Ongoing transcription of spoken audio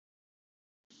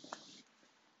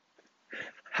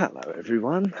Hello,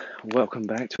 everyone. Welcome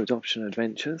back to Adoption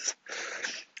Adventures.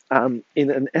 In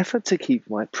an effort to keep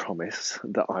my promise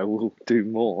that I will do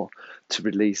more to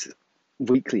release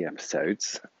weekly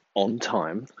episodes on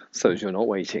time so that you're not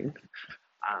waiting,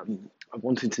 I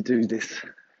wanted to do this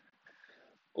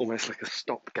almost like a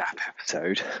stopgap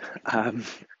episode.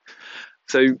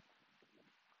 So,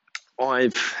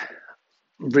 I've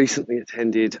recently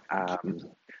attended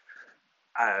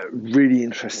a really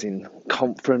interesting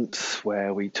conference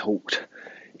where we talked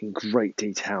in great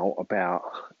detail about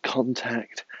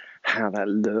contact, how that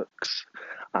looks,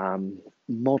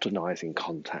 modernising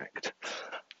contact.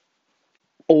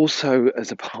 Also,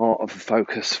 as a part of a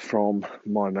focus from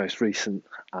my most recent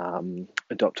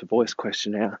Adopt a Voice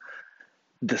questionnaire,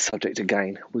 the subject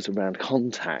again was around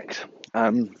contact.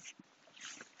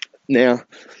 Now,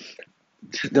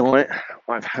 tonight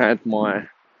I've had my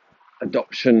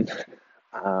adoption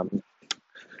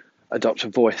Adopt a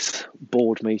Voice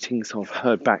board meeting, so I've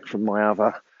heard back from my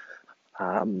other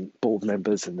board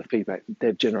members and the feedback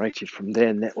they've generated from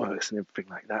their networks and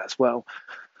everything like that as well.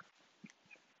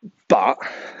 But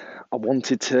I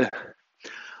wanted to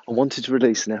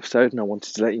release an episode, and I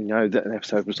wanted to let you know that an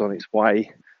episode was on its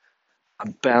way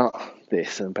about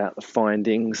this and about the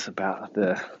findings, about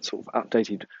the sort of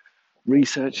updated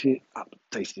research,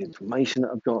 updated information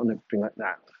that I've got, and everything like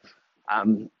that.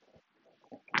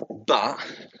 But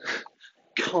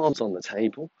cards on the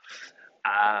table.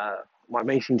 My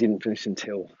meeting didn't finish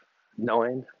until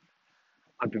 9.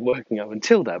 I've been working up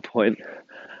until that point.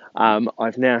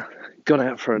 I've now gone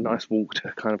out for a nice walk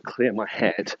to kind of clear my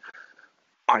head.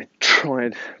 I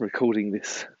tried recording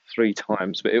this 3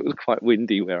 times, but it was quite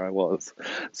windy where I was.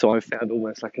 So I found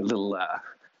almost like a little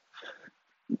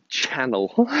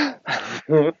channel,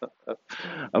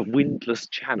 a windless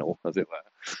channel, as it were,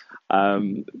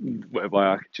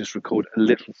 whereby I could just record a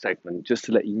little segment just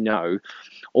to let you know,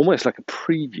 almost like a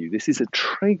preview. This is a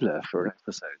trailer for an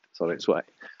episode that's on its way.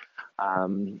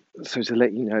 So to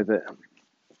let you know that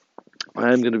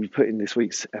I am going to be putting this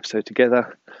week's episode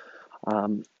together.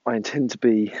 I intend to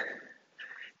be,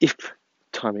 if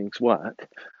timings work,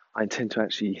 I intend to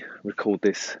actually record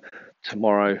this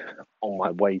tomorrow on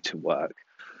my way to work.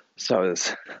 So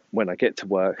as when I get to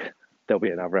work, there'll be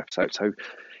another episode. So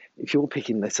if you're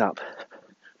picking this up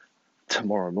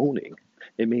tomorrow morning,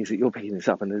 it means that you're picking this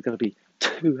up and there's going to be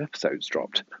 2 episodes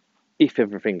dropped if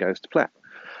everything goes to plan.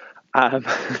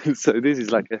 So this is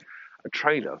like a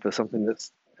trailer for something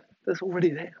that's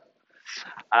already there.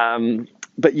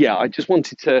 But yeah, I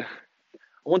wanted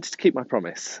to keep my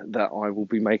promise that I will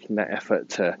be making that effort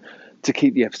to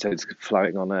keep the episodes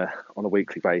flowing on a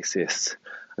weekly basis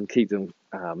and keep them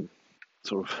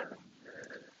sort of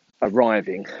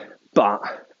arriving. But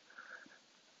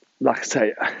like I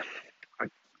say, I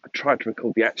tried to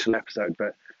record the actual episode,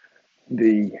 but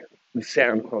the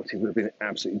sound quality would have been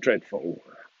absolutely dreadful.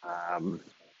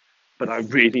 But I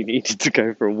really needed to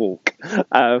go for a walk.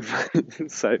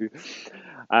 So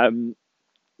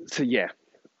yeah,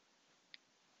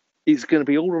 it's going to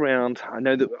be all around. I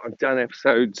know that I've done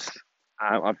episodes.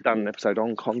 I've done an episode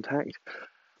on contact,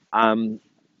 and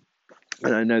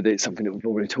I know that it's something that we've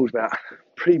already talked about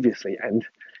previously, and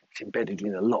it's embedded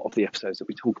in a lot of the episodes that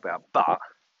we talk about. But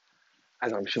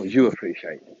as I'm sure you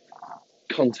appreciate,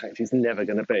 contact is never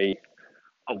going to be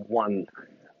a one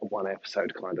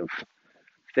episode kind of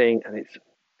thing, and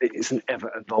it's an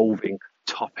ever evolving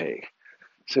topic.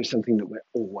 So something that we're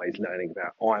always learning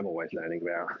about. I'm always learning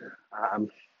about.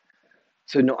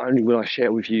 So not only will I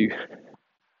share with you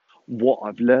what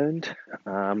I've learned,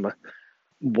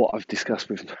 what I've discussed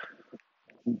with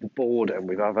the board and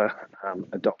with other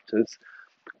adopters,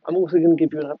 I'm also going to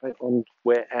give you an update on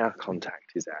where our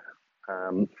contact is at.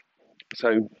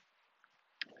 So,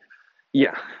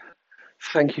 yeah,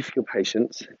 thank you for your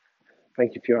patience.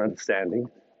 Thank you for your understanding.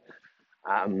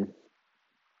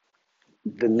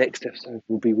 The next episode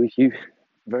will be with you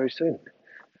very soon.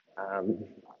 And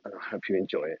I hope you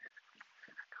enjoy it.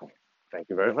 Cool. Thank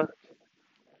you very much.